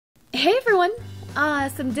Hey everyone!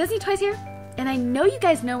 Some Disney toys here, and I know you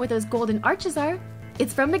guys know where those golden arches are.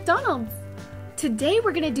 It's from McDonald's! Today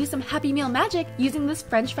we're gonna do some Happy Meal magic using this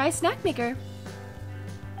French fry snack maker.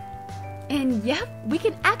 And yep, we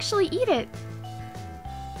can actually eat it!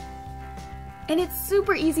 And it's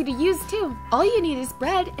super easy to use too. All you need is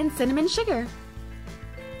bread and cinnamon sugar.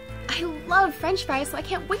 I love French fries, so I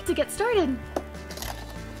can't wait to get started!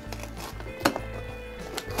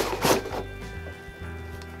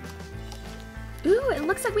 Ooh, it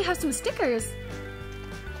looks like we have some stickers!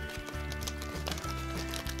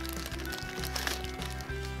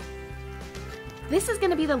 This is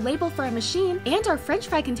gonna be the label for our machine and our French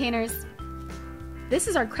fry containers. This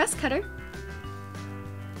is our crust cutter.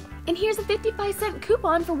 And here's a 55-cent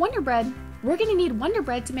coupon for Wonder Bread. We're gonna need Wonder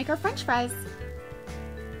Bread to make our French fries.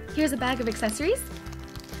 Here's a bag of accessories.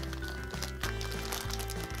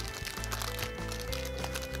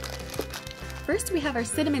 First we have our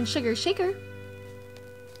cinnamon sugar shaker.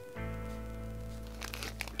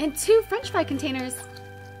 And 2 French fry containers.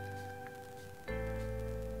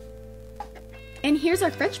 And here's our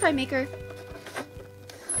French fry maker.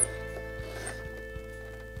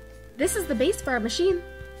 This is the base for our machine.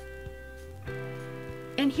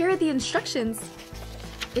 And here are the instructions.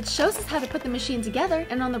 It shows us how to put the machine together,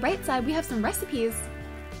 and on the right side we have some recipes.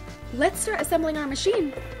 Let's start assembling our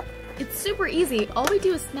machine. It's super easy. All we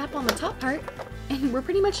do is snap on the top part, and we're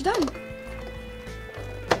pretty much done.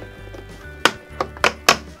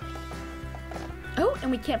 Oh,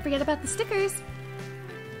 and we can't forget about the stickers.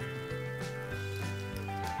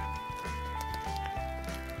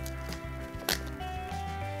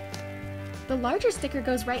 The larger sticker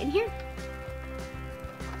goes right in here.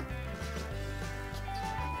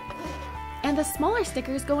 And the smaller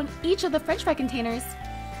stickers go in each of the French fry containers.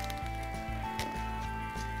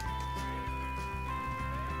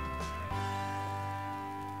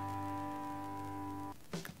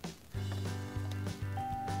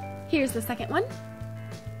 Here's the second one.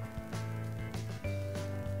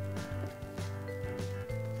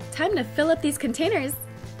 Time to fill up these containers.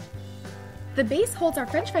 The base holds our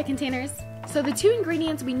French fry containers, so the 2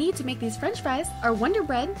 ingredients we need to make these French fries are Wonder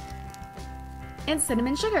Bread and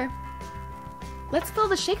cinnamon sugar. Let's fill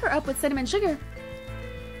the shaker up with cinnamon sugar.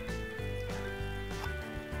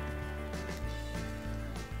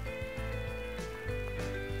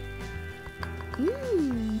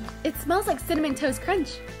 Mmm, it smells like Cinnamon Toast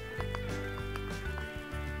Crunch.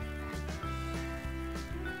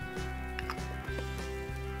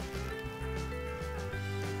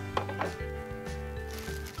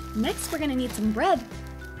 Next, we're gonna need some bread.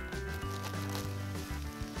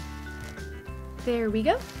 There we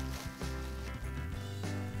go.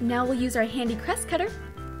 Now we'll use our handy crust cutter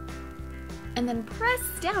and then press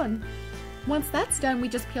down. Once that's done, we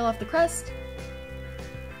just peel off the crust.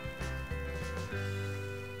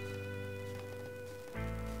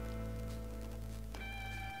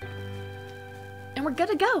 And we're good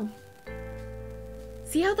to go.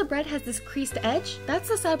 See how the bread has this creased edge? That's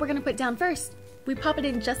the side we're gonna put down first. We pop it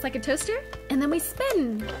in just like a toaster, and then we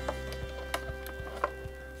spin.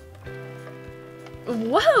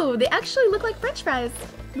 Whoa, they actually look like French fries.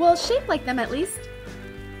 Well, shaped like them at least.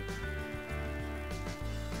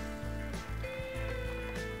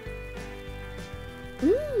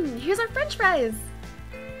 Mmm, here's our French fries.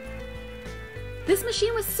 This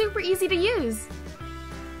machine was super easy to use.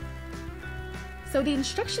 So the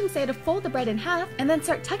instructions say to fold the bread in half and then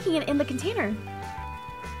start tucking it in the container.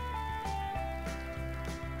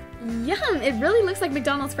 Yum! It really looks like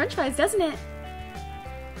McDonald's French fries, doesn't it?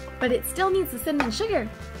 But it still needs the cinnamon sugar.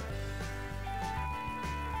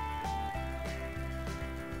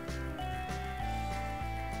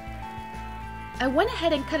 I went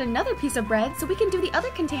ahead and cut another piece of bread so we can do the other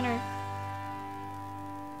container.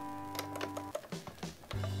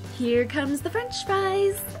 Here comes the French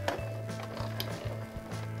fries.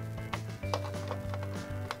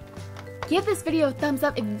 Give this video a thumbs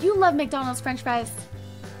up if you love McDonald's French fries.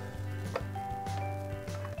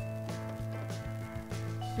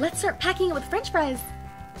 Let's start packing it with French fries.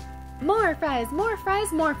 More fries, more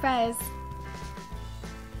fries, more fries.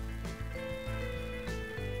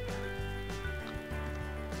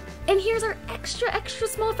 And here's our extra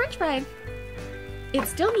small French fry. It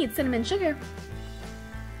still needs cinnamon sugar.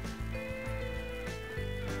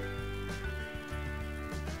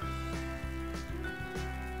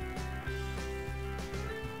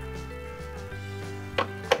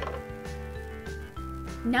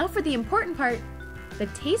 Now for the important part, the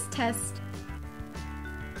taste test.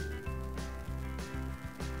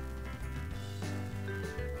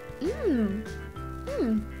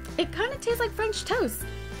 It kind of tastes like French toast,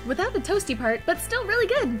 without the toasty part, but still really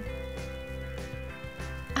good.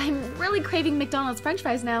 really craving McDonald's french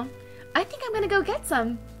fries now. I think I'm gonna go get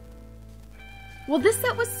some. Well, this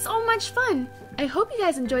set was so much fun. I hope you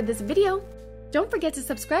guys enjoyed this video. Don't forget to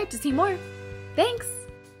subscribe to see more. Thanks!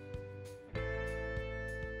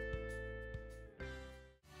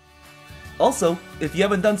 Also, if you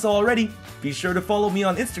haven't done so already, be sure to follow me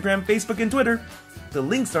on Instagram, Facebook, and Twitter. The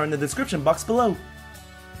links are in the description box below.